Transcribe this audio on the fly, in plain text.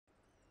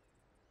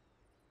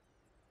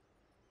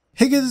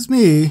Hey guys, it's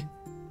me,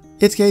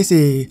 it's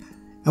Casey,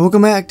 and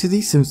welcome back to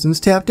the Simpsons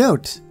Tapped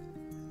Out.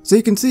 So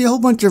you can see a whole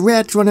bunch of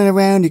rats running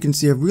around, you can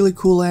see a really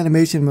cool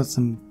animation with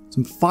some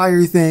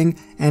fire thing,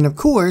 and of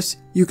course,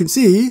 you can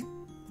see...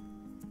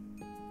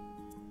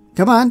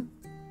 Come on!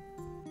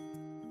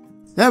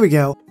 There we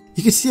go.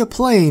 You can see a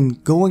plane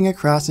going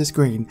across the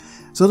screen.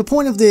 So the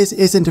point of this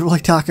isn't to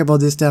really talk about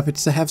this stuff,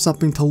 it's to have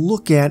something to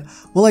look at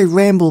while I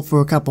ramble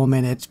for a couple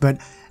minutes,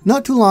 but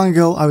not too long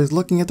ago I was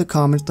looking at the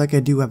comments like I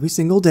do every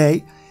single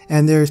day,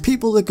 and there's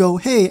people that go,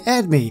 hey,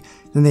 add me,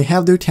 then they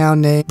have their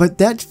town name, but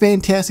that's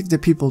fantastic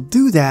that people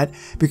do that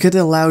because it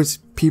allows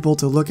people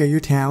to look at your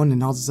town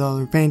and all this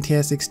other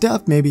fantastic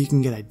stuff. Maybe you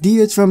can get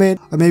ideas from it,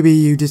 or maybe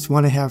you just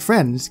want to have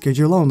friends because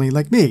you're lonely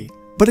like me.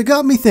 But it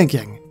got me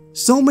thinking,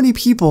 so many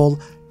people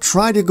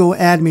try to go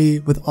add me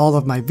with all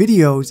of my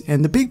videos,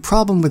 and the big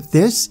problem with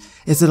this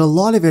is that a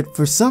lot of it,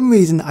 for some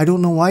reason, I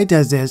don't know why it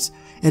does this,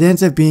 it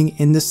ends up being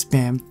in the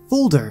spam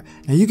folder.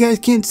 Now you guys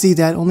can't see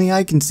that, only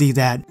I can see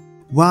that.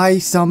 Why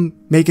some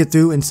make it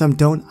through and some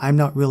don't, I'm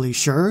not really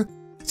sure.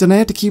 So then I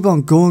have to keep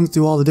on going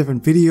through all the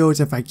different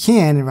videos if I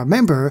can, and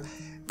remember,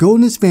 go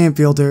in the spam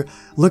filter,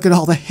 look at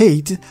all the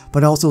hate,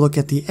 but also look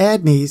at the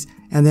add me's,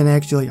 and then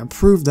actually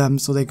approve them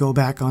so they go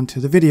back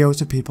onto the video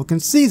so people can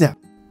see them.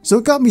 So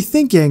it got me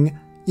thinking,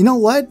 you know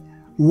what?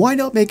 Why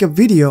not make a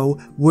video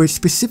where it's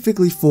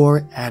specifically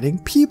for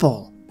adding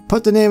people?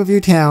 Put the name of your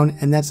town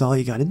and that's all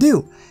you gotta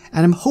do.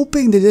 And I'm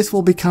hoping that this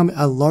will become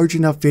a large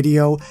enough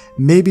video.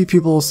 Maybe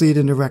people will see it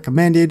in the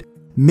recommended.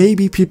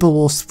 Maybe people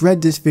will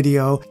spread this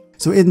video.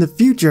 So in the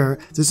future,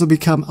 this will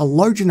become a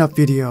large enough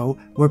video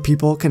where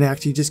people can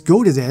actually just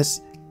go to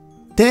this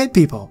to add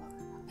people.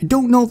 I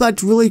don't know if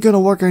that's really gonna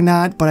work or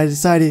not, but I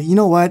decided, you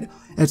know what?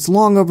 It's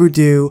long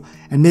overdue,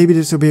 and maybe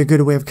this will be a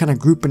good way of kind of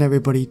grouping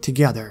everybody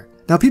together.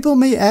 Now people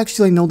may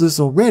actually know this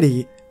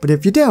already, but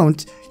if you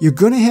don't, you're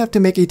going to have to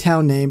make a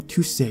town name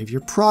to save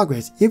your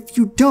progress. If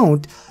you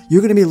don't,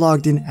 you're going to be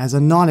logged in as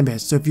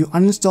anonymous. So if you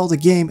uninstall the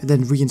game and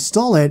then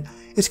reinstall it,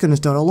 it's going to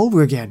start all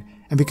over again.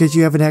 And because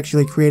you haven't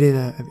actually created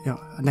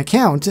an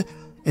account,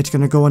 it's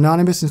going to go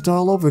anonymous and start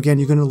all over again.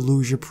 You're going to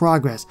lose your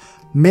progress.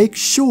 Make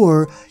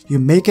sure you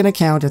make an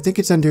account. I think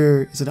it's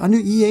under, is it under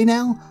EA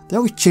now? They're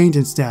always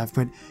changing stuff,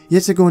 but you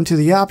have to go into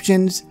the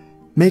options,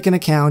 make an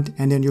account,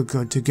 and then you're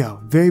good to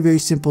go. Very, very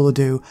simple to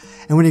do.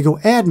 And when you go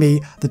add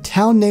me, the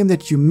town name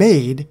that you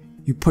made,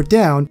 you put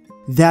down,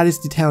 that is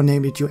the town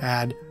name that you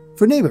add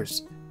for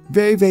neighbors.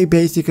 Very, very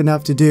basic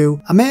enough to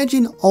do.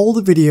 Imagine all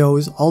the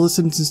videos, all the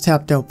Simpsons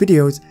Tapped Out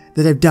videos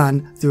that I've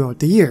done throughout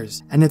the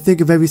years. And then think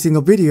of every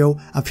single video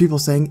of people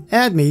saying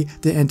add me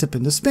that ends up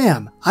in the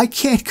spam. I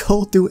can't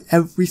go through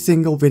every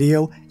single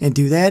video and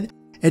do that.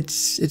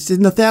 It's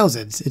in the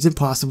thousands. It's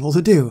impossible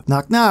to do.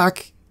 Knock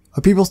knock.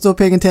 Are people still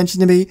paying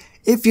attention to me?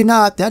 If you're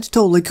not, that's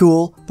totally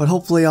cool, but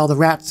hopefully all the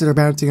rats that are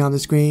bouncing on the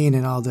screen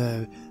and all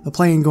the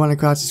plane going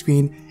across the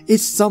screen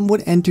is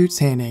somewhat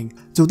entertaining.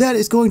 So that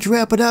is going to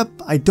wrap it up.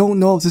 I don't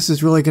know if this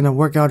is really going to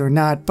work out or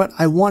not, but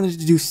I wanted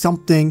to do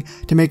something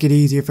to make it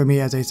easier for me,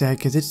 as I said,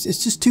 because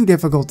it's just too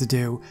difficult to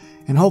do,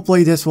 and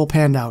hopefully this will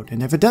pan out.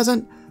 And if it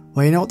doesn't,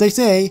 well, you know what they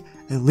say,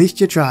 at least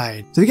you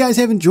tried. So if you guys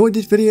have enjoyed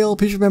this video,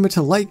 please remember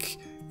to like,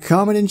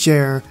 comment, and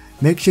share.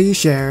 Make sure you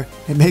share.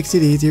 It makes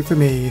it easier for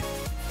me.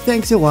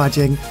 Thanks for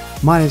watching.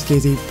 My name is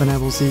Casey, and I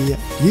will see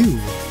you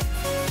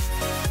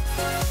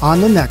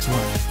on the next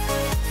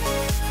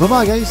one.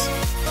 Bye-bye, guys.